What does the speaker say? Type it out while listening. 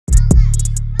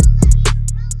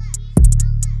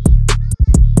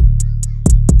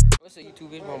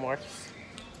It's my Marcus.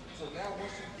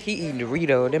 He eating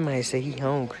Dorito. That might say he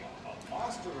hungry.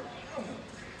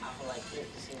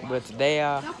 But today,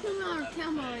 Y'all put me on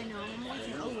camera right now. I'm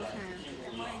watching overtime.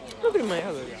 look at my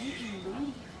other guy.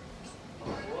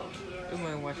 We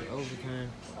might watching overtime.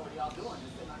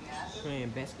 Playing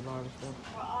basketball and stuff.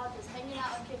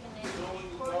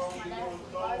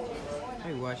 I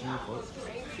be watching you folks.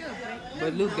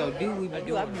 But look though,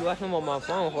 I be watching them on my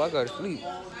phone before I go to sleep.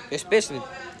 Especially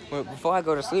before I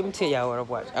go to sleep, let me tell y'all what I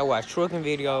watch. I watch trucking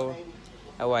video.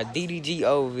 I watch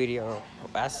DDGO video.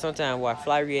 I sometimes watch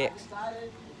Fly Reacts.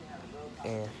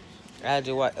 And I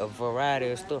just watch a variety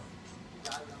of stuff.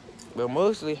 But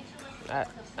mostly,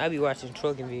 I be watching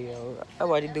trucking videos. I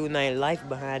watch a dude named Life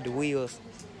Behind the Wheels.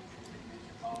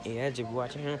 Yeah, I just be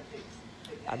watching him.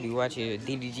 I be watching a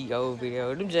DDGO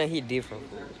video. Them just hit different.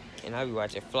 And I be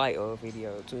watching Flight O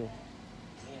video too.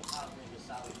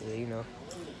 Yeah, you know.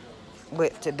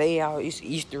 But today, y'all, it's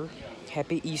Easter.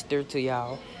 Happy Easter to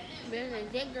y'all.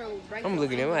 That girl will break I'm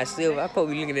looking at myself. I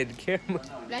probably looking at the camera.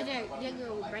 That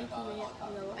girl will break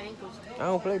your ankles. I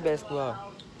don't play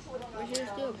basketball. But she'll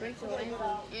still break your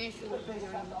ankles and she'll put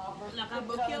your ankles. Like I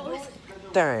broke yours?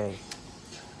 Dang.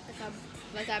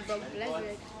 Like I broke Black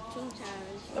 2 times.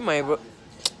 That man broke.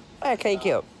 I can't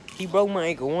keep. He broke my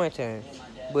ankle one time.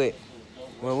 But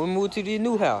when we moved to this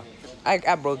new house,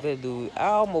 I broke that dude. I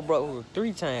almost broke him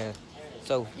 3 times.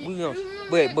 So we gonna.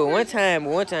 But one time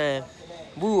we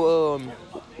were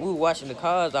washing the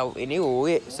cars out and it was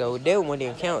wet, so that one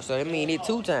didn't count. So that mean it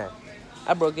 2 times.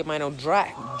 I broke it mine on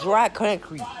dry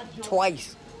concrete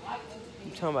twice.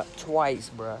 You talking about twice,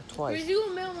 bro? Twice. Chris, you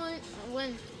remember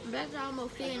when Black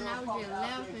almost fell and I was just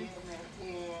laughing?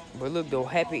 But look though,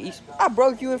 happy Easter. I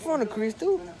broke you in front of Chris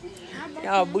too.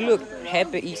 Y'all, but look,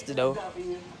 happy Easter though.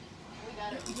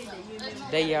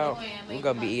 Today, y'all, we're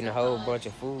gonna be eating a whole bunch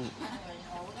of food.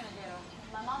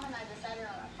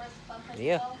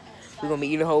 Yeah, we're gonna be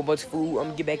eating a whole bunch of food. I'm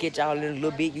gonna get back at y'all in a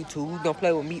little bit. You too. You gonna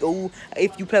play with me? Oh,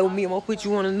 if you play with me, I'm gonna put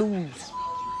you on the news.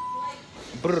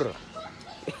 Brr.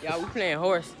 Y'all, we playing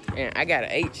horse, and I got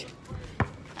an H.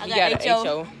 He got an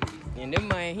HO. And that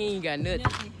man, he ain't got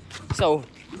nothing. So,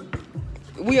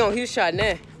 we on his shot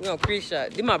now. We on Chris'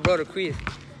 shot. This my brother, Chris.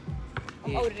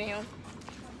 I'm older than him.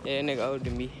 Yeah, that nigga older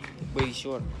than me, but he's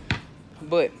shorter.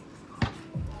 But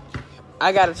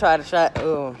I gotta try the shot.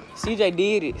 CJ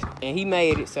did it, and he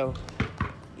made it, so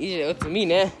it's just up to me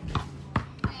now.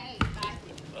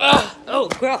 Oh,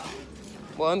 crap.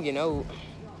 Boy, I'm getting old.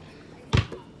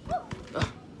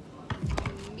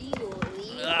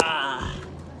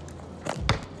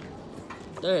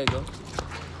 There you go.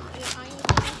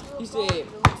 He said,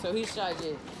 so he shot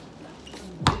just.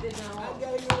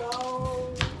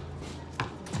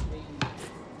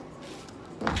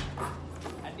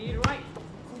 I did it right.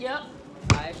 Yep.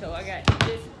 Alright, so I got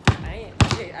this.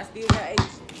 I still got 8.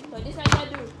 So this how you gotta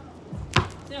do.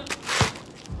 Yeah.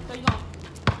 So you go.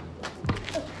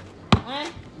 1,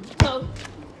 2,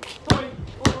 3,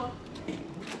 4.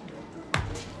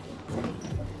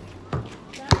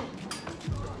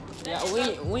 Yeah,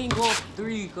 we ain't going for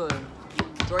 3 because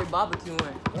Dre barbecue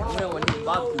went. We don't want his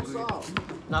barbecue grill.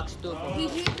 Knock stuff on. He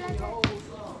hit Black Jack?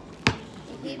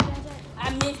 He hit Black Jack? I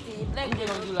missed it. Black We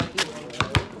gonna do like this.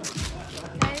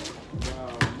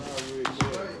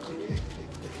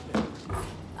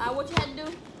 What you had to do?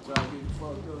 Try to get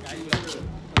fucked up.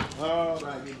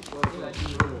 Try to get fucked up. Yeah.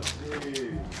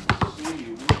 Shit,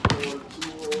 we scored 2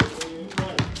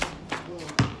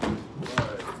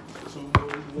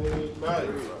 more last night.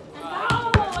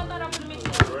 Oh, I thought I would have missed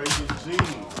it. Crazy G.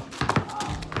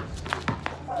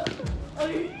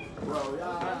 Bro,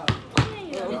 y'all.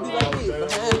 We do like this,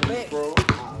 behind the back. Bro.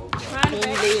 Behind the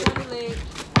back, on the leg.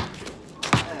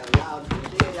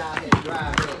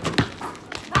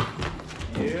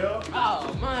 Yeah.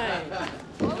 Oh, man.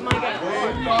 Somebody got an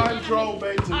When arm. car drove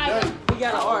back today. We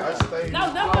got an I arm. stayed No.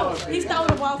 He stole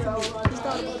the ball from me. He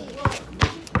stole the ball.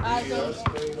 Alright, so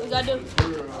we gotta do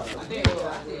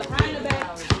behind the back,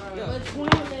 between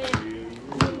the legs.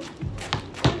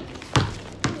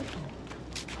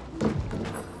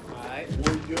 Alright.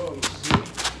 Boy, young shit.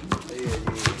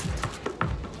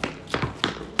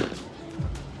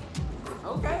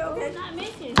 Okay. Not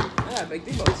missing. I gotta make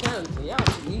these both sound. Y'all too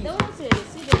easy. No one said it.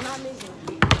 See, they're not missing.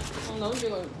 I don't know. I'm just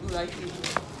gonna do like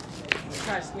this.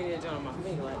 Try to spin that on my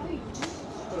finger like this.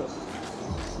 Hold up.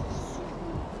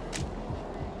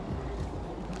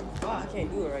 Oh, I can't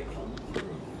do it right now.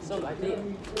 Something like that.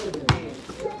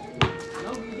 No,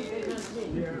 you get that done spin.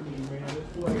 Jeremy, man, this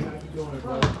boy, how you doing,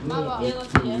 bro? My ball.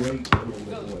 Great.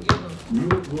 You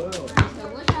as well. So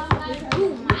what y'all like to do,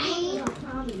 man?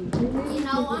 You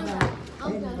know,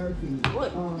 I'm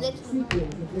What? the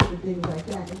sequels and different things like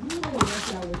that. And you want to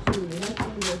rush out with two, and that's one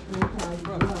of those franchises as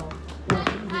well that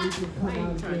easily can come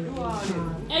out again at any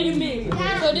time. And you mean.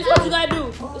 So this is what you gotta do.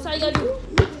 This is how you gotta do.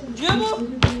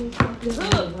 Dribble.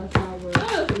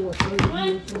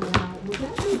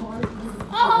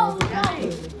 Oh,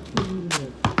 nice.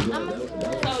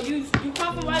 So you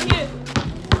come from right here.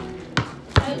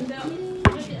 Let it go.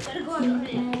 That's it.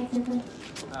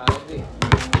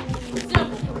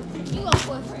 You go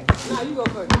first. Nah, you go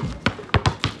first.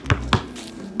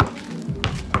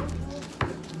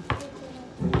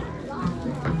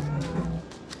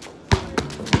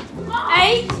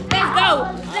 Eight. Let's go.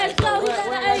 Let's go. He got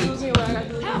an eight.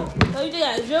 So you just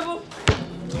gotta dribble.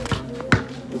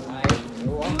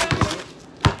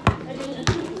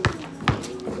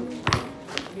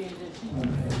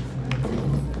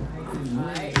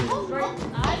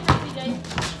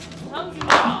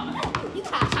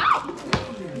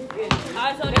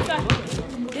 Alright, so this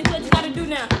is what you gotta do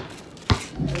now.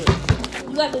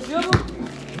 You got the dribble.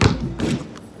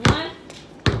 1,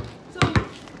 2,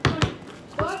 3,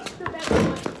 4. Step back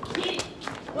 1. Hit it.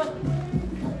 What?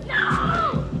 No!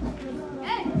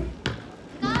 Hey,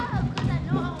 stop, because I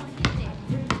know I want to hit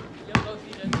it.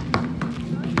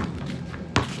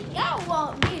 Y'all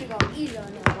want me to go eat on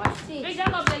that. Watch this. Hey,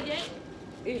 jump up there, Jay.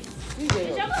 It's Hey,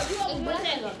 CJ. jump up. You over It's one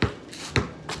blackjack. second.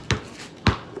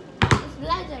 It's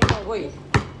blackjack go. Wait,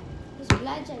 It's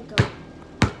blackjack go.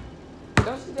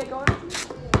 don't CJ go after you?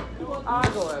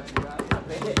 I'll go after you.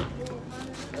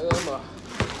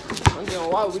 I'm getting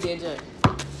wild with that junk.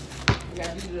 You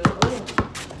gotta do the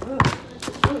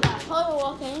Polo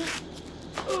walking.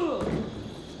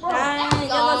 Dang,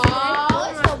 Oh,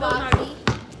 it's so boxy.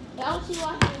 Y'all see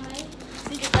watching, right?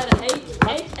 See, you got an 8. 8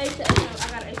 to 8. I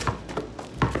got an 8.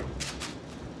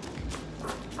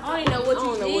 I don't even know I what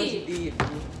don't know you what you did. did for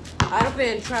me. I done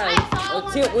been trying I to saw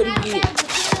one attempt what he that did. had the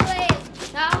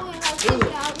legs. Now we have to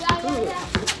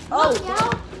Oh. Look,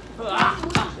 y'all.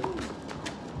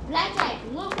 Blackjack,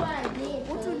 look what I did.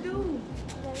 What you do?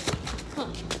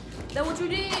 That what you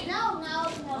did? No.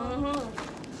 Uh-huh.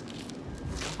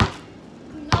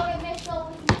 You know they messed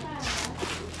up with you time.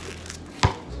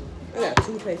 I got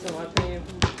toothpaste on my pan.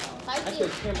 I Like took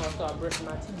this. the camera and started brushing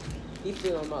my teeth. He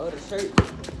fell on my other shirt.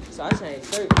 So I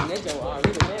changed shirt and that joint was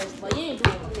already nasty. But you ain't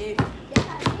doing it. Yes,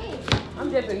 I did. I'm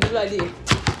just gonna do like this.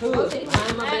 Hood,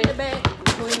 behind my Behind the back, back.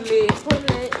 between legs. Put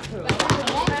it in.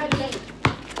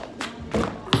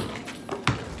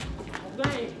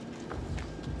 Bang.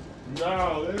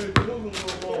 No, let me do no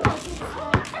more.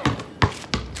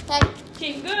 Hey,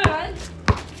 She's good, right?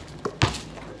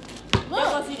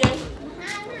 Look. CJ.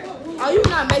 behind Oh, you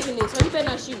not making this, so you better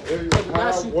not shoot. Every Not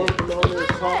time shoot. working on that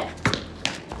top.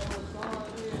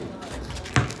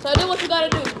 So then what you gotta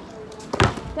do?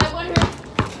 Take one here.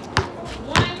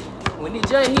 1, When the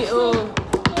joint hit, 2,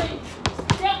 3.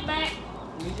 Step back.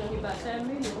 when the joint hit about 7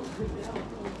 minutes.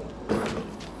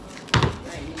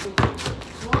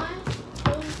 One,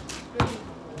 2, 3.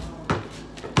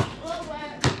 Look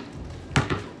where.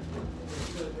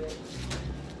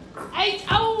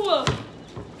 8 over.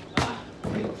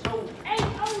 8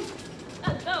 over.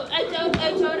 Let's go. 8 over,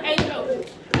 8 over, 8 over.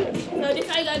 So this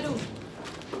how you gotta do.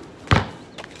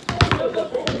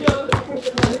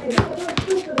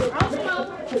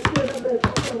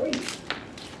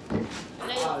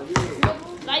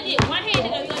 Like this. One hand, you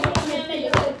gotta do one hand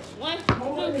later. 1,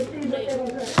 2,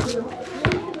 3.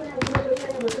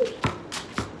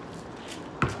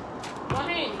 One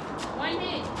hand. One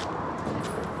hand.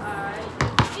 Alright.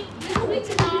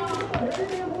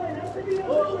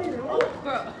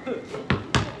 Bro.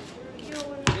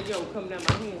 That joint come down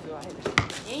my hands, so I had to.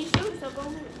 You ain't shoot, so go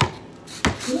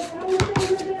ahead.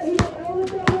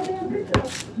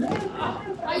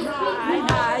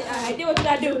 I did what you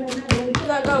gotta do. You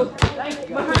gotta go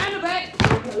behind the back.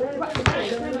 Behind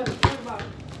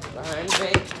the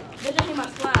back. This just hit my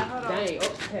slide. Hold on. Dang,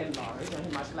 up 10 bars. It's gonna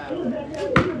hit my slide. So you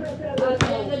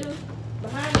gotta do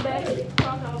behind the back.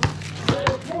 Cross over.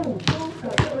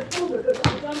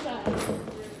 Jump side.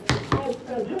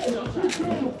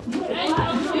 Hey,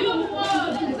 beautiful.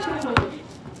 Let's go.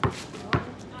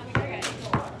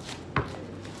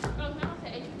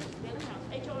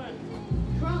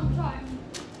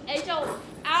 H-O.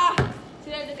 Ah.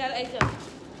 See that? They got an H-O.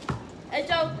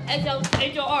 H-O. H-O.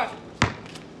 H-O-R.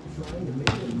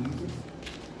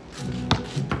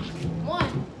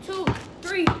 1, 2,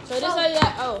 3. So this how you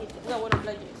got. Oh, you got one of the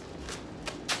legends.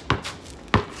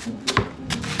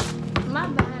 My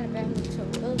behind the back looks so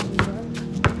ugly, bro.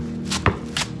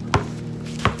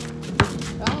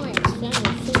 I ain't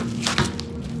standing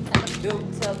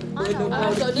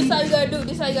So this how you gotta do.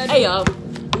 This how you gotta do. Hey y'all,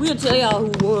 we'll tell y'all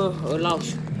who won or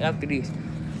lost after this.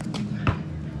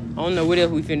 I don't know what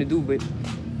else we finna do, but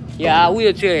yeah, I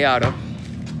will tell y'all though.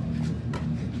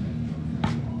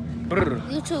 Brr.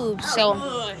 YouTube, so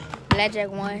Blackjack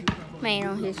won. Man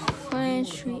on his front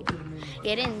street.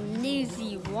 Yeah, then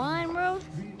Nizzy won, bro.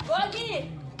 Go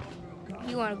again.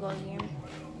 You wanna go again?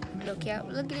 Look out.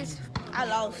 Look at this. I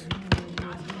lost.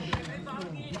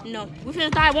 No. We finna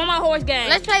start one more horse game.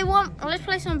 Let's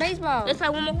play some baseball. Let's play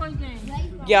one more horse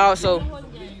game. Y'all, so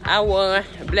I won,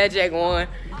 Blackjack won,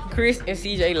 Chris and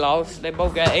CJ lost. They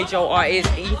both got HORSE.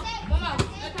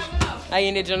 I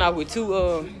ended jumping off with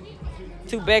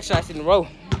two back shots in a row.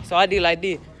 So I did like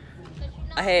this.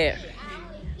 I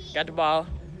got the ball.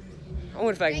 I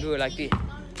wonder if I can do it like this.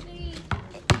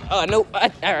 Oh, no, I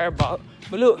heard ball.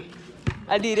 But look,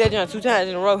 I did that jump 2 times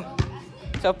in a row.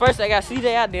 So first I got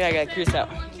CJ out, then I got Chris out.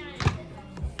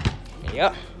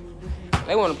 Yup.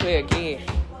 They want to play again.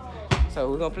 So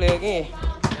we're going to play again.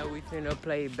 Now we finna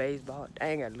play baseball. I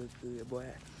ain't got to look good, boy.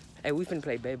 Hey, we finna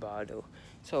play baseball, though.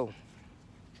 So,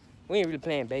 we ain't really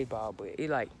playing baseball, but it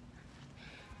like,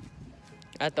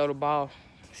 I throw the ball,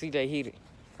 CJ hit it,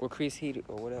 or Chris hit it,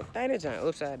 or whatever. Dang, that giant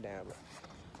upside down, bro.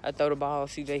 I throw the ball,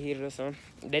 CJ hit it or something.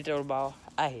 They throw the ball,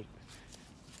 I hit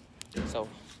it. So,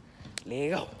 let it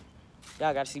go.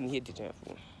 Y'all got to see me hit the jump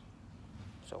for me.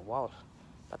 So, Wallace,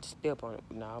 about to step on it.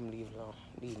 Nah, I'm leaving it alone.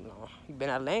 Leave him alone. He been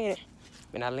out laying.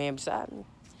 Been out laying beside me.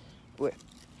 But,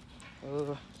 I don't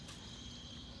know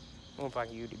if I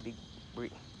can use the big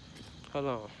brick. Hold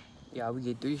on. Y'all, we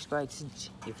get 3 strikes each.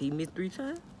 If he missed 3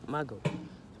 times, my go.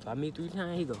 If I miss 3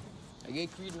 times, he go. I get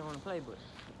Creedon on the play, but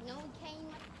No, we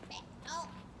can't back. Oh.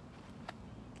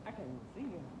 I can't even see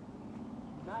him.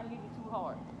 Not leave it too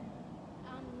hard.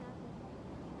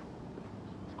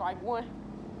 Strike 1.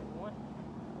 1.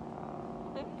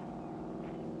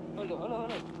 Hold on.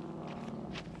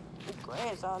 The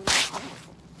grass all over. It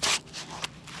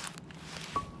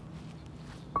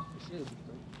should be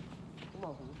straight. Come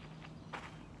on, fool.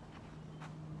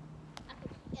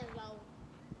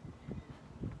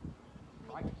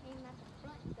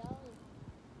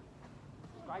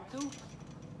 Strike 2.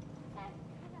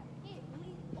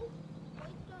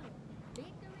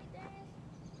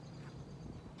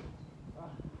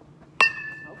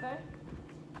 Okay.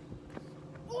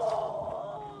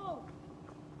 Oh!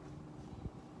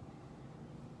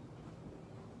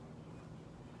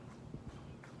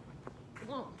 Come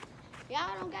on.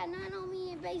 Y'all don't got none on me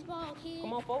in baseball, kid.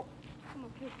 Come on, folks. Come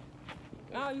on, kid.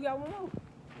 No, you got one more.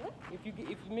 What? If you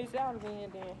miss out again,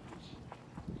 then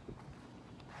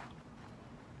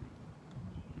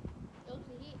Go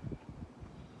to hit.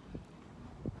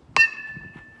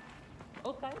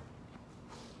 okay.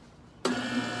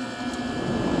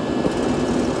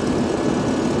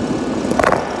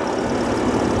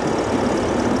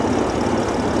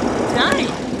 Dang.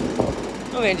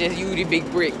 I'm gonna just use the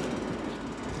big brick. We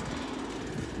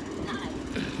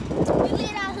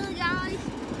lit out here, guys.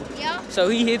 Yeah. So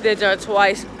he hit that jar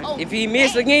twice. Oh, If he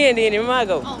missed again, then it might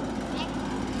go. Oh,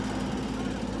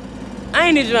 I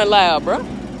ain't even loud, bro.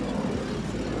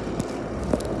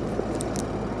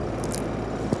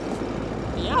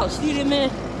 Y'all see that,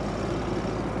 man?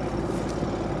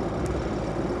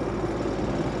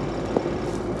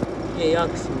 Yeah, y'all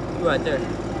can see me. You right there.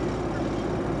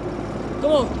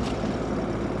 Come on.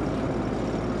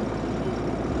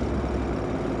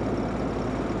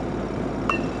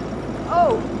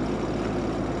 Oh.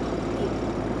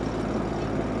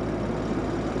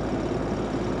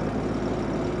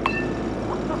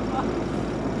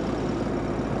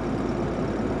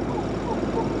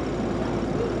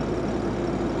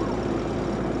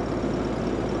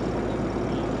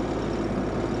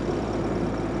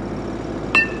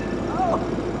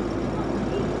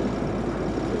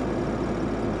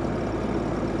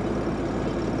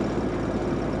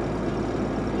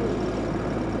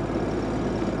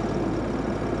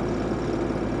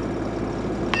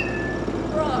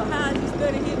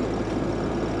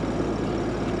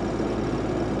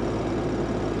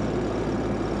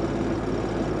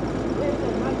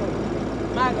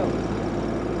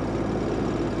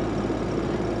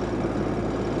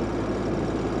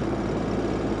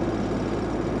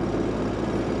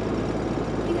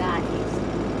 you guys.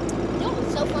 That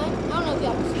was so fun. I don't know if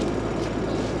y'all can see.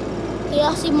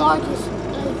 Y'all see Marcus?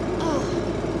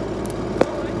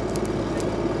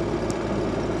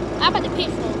 How about the pitch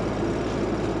for him?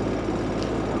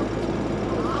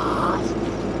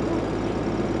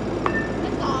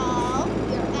 That's all.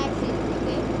 Your accent,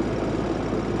 okay?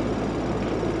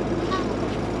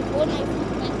 Coordinate from the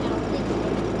best out of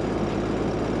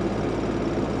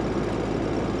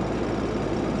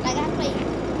like I play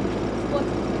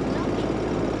sports. No.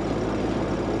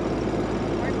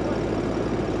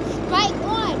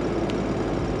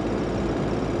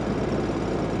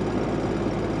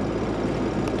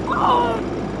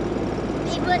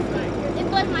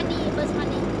 bust my knee.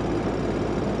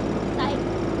 Like,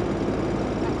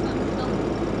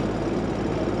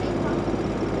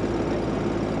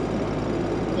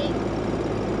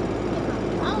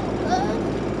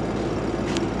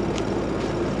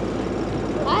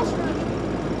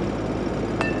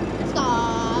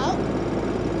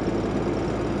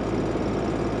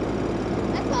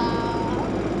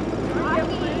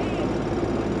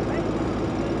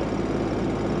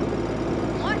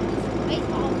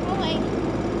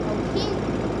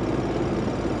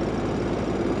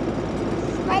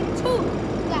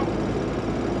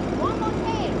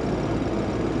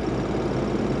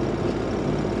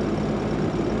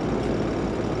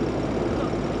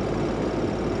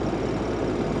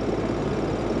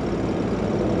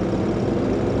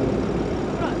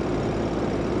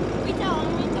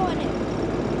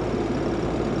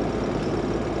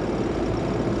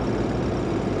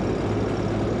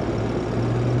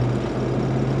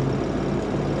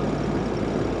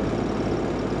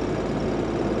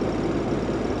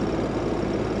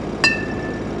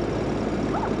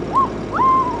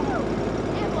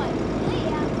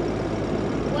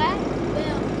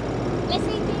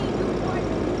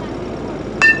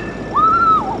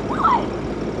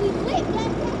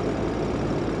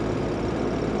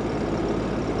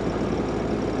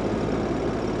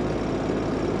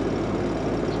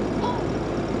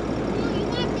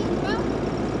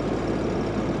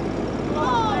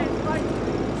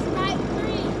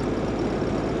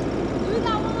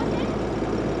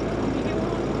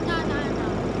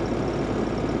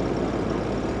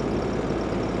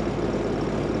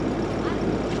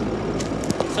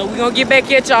 So we gonna get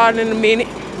back at y'all in a minute.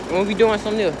 We're gonna be doing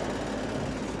something new.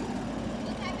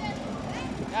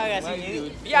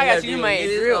 Y'all gotta see you, man.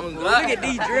 Drill. Look at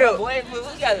these drill. Boy,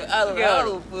 we got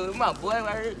a food. My boy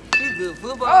right here, he's good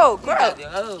football. Oh, crap.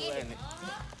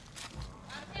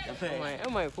 I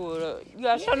might pull it up. You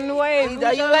gotta show them the way.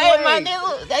 That you ain't my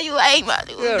nigga. That you ain't my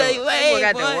nigga. That you ain't.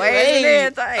 Got the way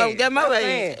and everything. Got my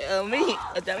way. Me.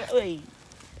 Got my way.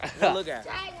 Look at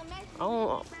it.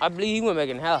 I believe he went back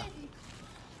in the house.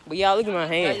 But y'all look at my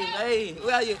hand. Hey,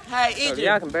 where you? Hey, So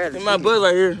y'all can barely see my me. brother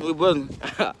right here. We brother.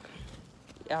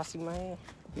 Y'all see my hand?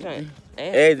 You know,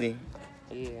 Easy.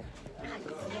 yeah.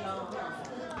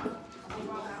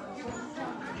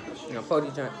 You know, put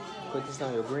this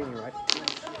on your green, right?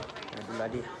 And do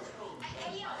like this.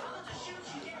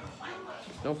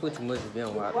 Don't put too much if you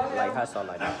don't like hot sauce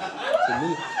like that. To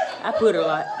me, I put a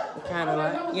lot, kind of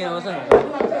like, you know what I'm saying?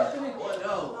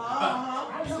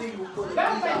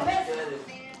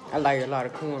 I like a lot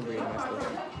of cornbread and stuff.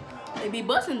 They be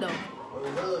busting though.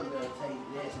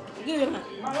 Yeah.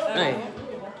 Hey.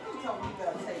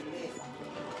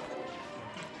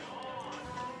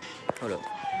 Hold up.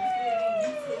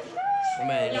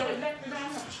 Man.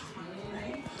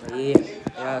 Yeah.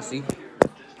 Y'all see.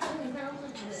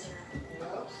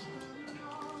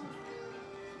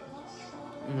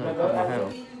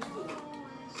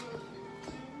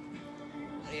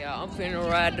 Yeah, I'm finna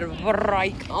ride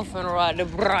the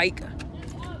bike.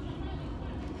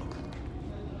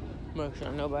 Make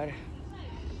sure nobody,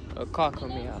 a car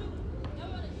coming out.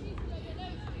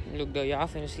 Look though, y'all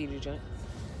finna see the joint.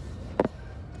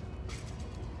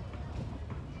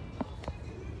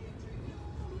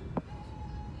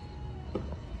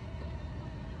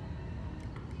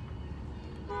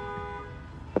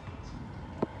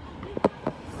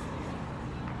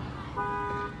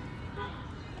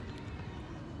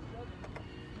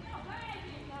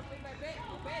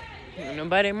 Ain't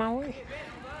nobody in my way.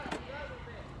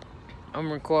 I'm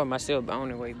recording myself on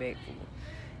the way back.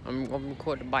 I'm gonna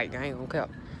record the bike. I ain't gonna cap.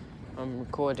 I'm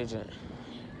recording it.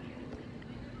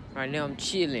 Right now I'm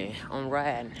chilling. I'm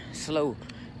riding slow.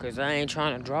 Cause I ain't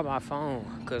trying to drop my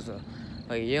phone. Cause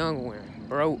a young one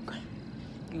broke.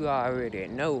 You already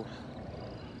know.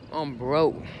 I'm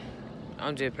broke.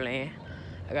 I'm just playing.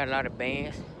 I got a lot of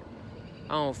bands.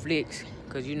 I don't flex.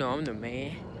 Cause you know I'm the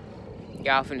man.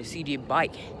 Y'all finna see this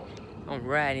bike. I'm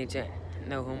riding it.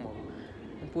 No homo.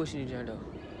 I'm pushing the jump though.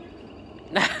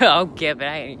 I'm capping.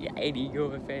 I ain't even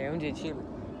going fast. I'm just chilling.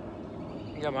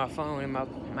 I got my phone in my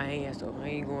hand, so I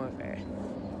ain't going fast.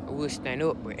 I would stand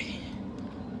up, but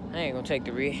I ain't gonna take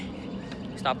the risk.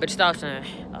 Stop at the stop sign.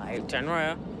 Alright, turn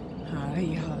around. Alright,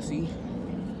 y'all see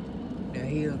the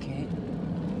Hellcat.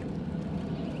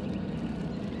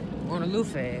 On a little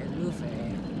fast, I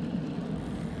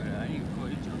need to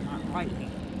put it on my right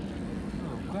hand.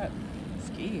 Oh crap.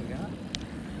 Scared, y'all.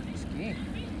 Scared.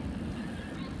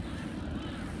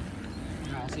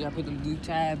 Alright, see I put the blue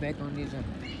tire back on this one.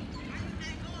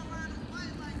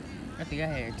 I think I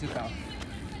had took off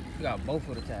both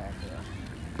of the tires, y'all.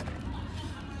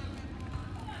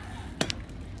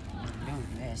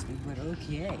 nasty, but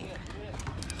okay.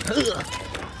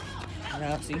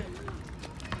 Y'all see?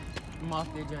 I'm off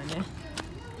there, John.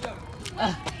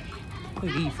 Look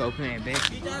at these folks playing back.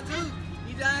 He done too.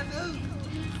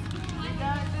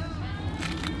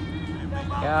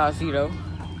 Y'all see though?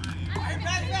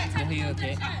 Yeah, he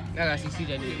okay. Y'all gotta see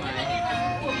that nigga.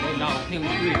 They lost. Him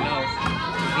and Chris lost.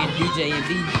 And DJ and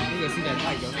D. You gotta see that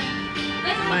fight though.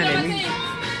 Mind that music.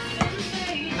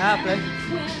 I'll play.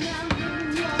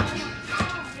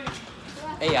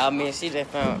 Hey y'all, man, see that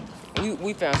found.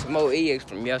 We found some more eggs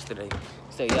from yesterday.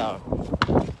 So y'all.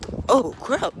 Oh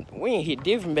crap, we ain't hit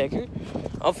different back here.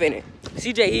 I'm finna.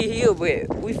 CJ hit here,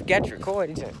 but we forgot to record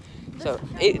each other. So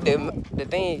the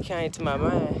thing came to my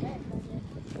mind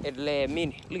at the last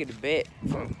minute. Look at the bat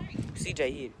from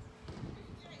CJ hit it.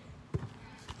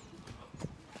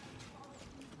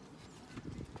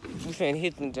 We finna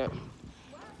hit them jumps.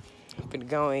 Finna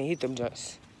go and hit them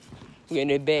jumps. We in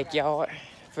the backyard.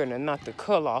 Finna knock the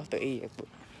color off the egg. But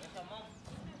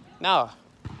no.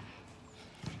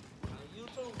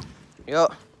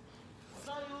 Yup.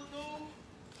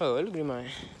 Oh, look at mine.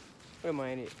 Look at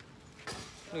mine.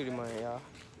 Look at mine, y'all.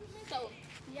 So,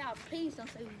 y'all, please don't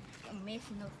say I'm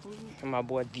messing up food. And my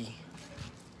boy D.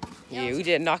 Yeah, we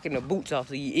just knocking the boots off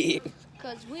the eggs.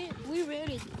 Cause we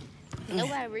really,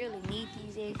 nobody really need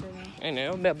these eggs right now.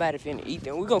 And nobody finna eat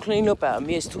them. We gonna clean up our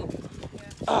mess too.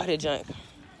 Oh, that junk.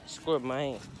 Scrub my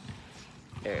hand.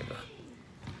 There you go.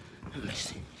 Let me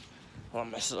see. Oh,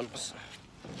 my summer.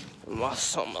 My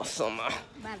summer.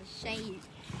 By the shade.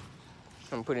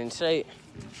 I'm putting in the shade.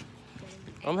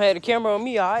 I'm gonna have the camera on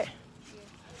me, alright?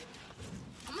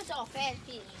 I'm gonna throw a fast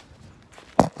fish.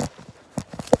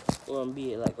 We're gonna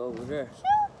be like over there.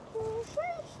 Look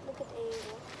at the egg.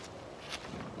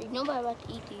 There's nobody about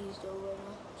to eat these though right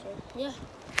now. So, yeah.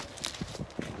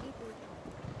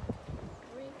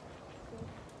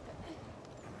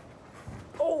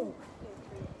 Oh!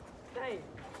 Dang!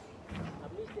 I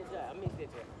missed that job.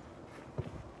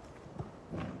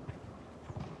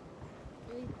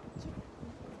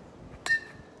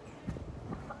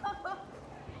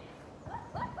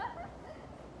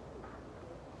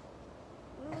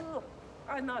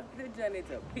 I knocked this joint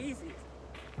into pieces.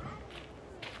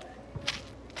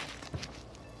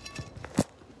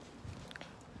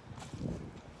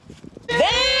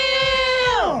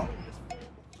 Damn!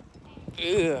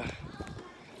 Ugh.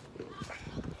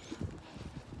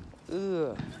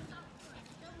 Ugh.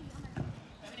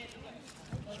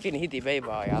 Finna hit the baby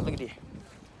ball, y'all. Look at this.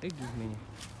 Look at this man.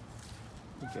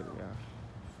 Look at it, y'all.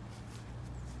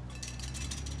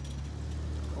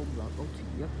 Oh, block. Oh,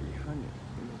 yup, 300.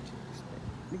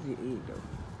 Look at the egg, though.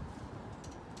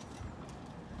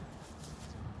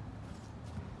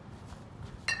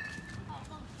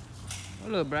 Oh,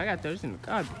 look, bro, I got 30 in the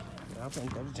garbage. Yeah, I'm putting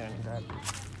 30 in the garbage.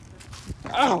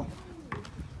 Oh!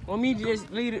 Want me to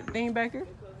just leave the thing back here?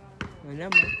 No,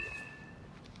 never mind.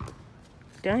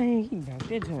 Dang, he knocked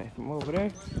that joint from over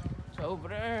there to over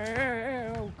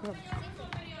there. Oh, God.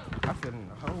 I feel in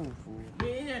the hole, fool.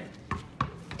 Yeah.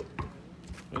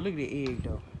 Look at the egg,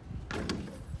 though.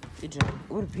 It joint.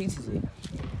 Where the pieces at?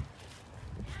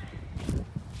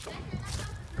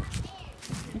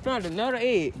 He found another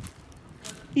egg.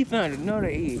 He found another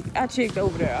egg. I checked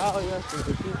over there all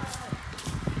yesterday.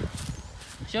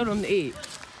 Show them the egg.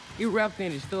 He wrapped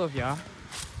in his stuff, y'all.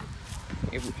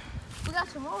 We got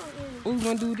some more eggs. What we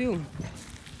gonna do with them?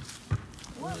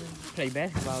 What? Play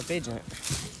basketball with that joint.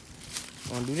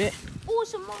 Wanna do that? Oh,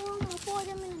 some more. We're gonna pour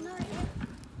them in the night.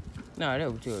 Nah,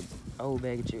 that was too a whole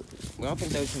bag of chips. Well, I'm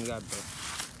finna throw some garbage.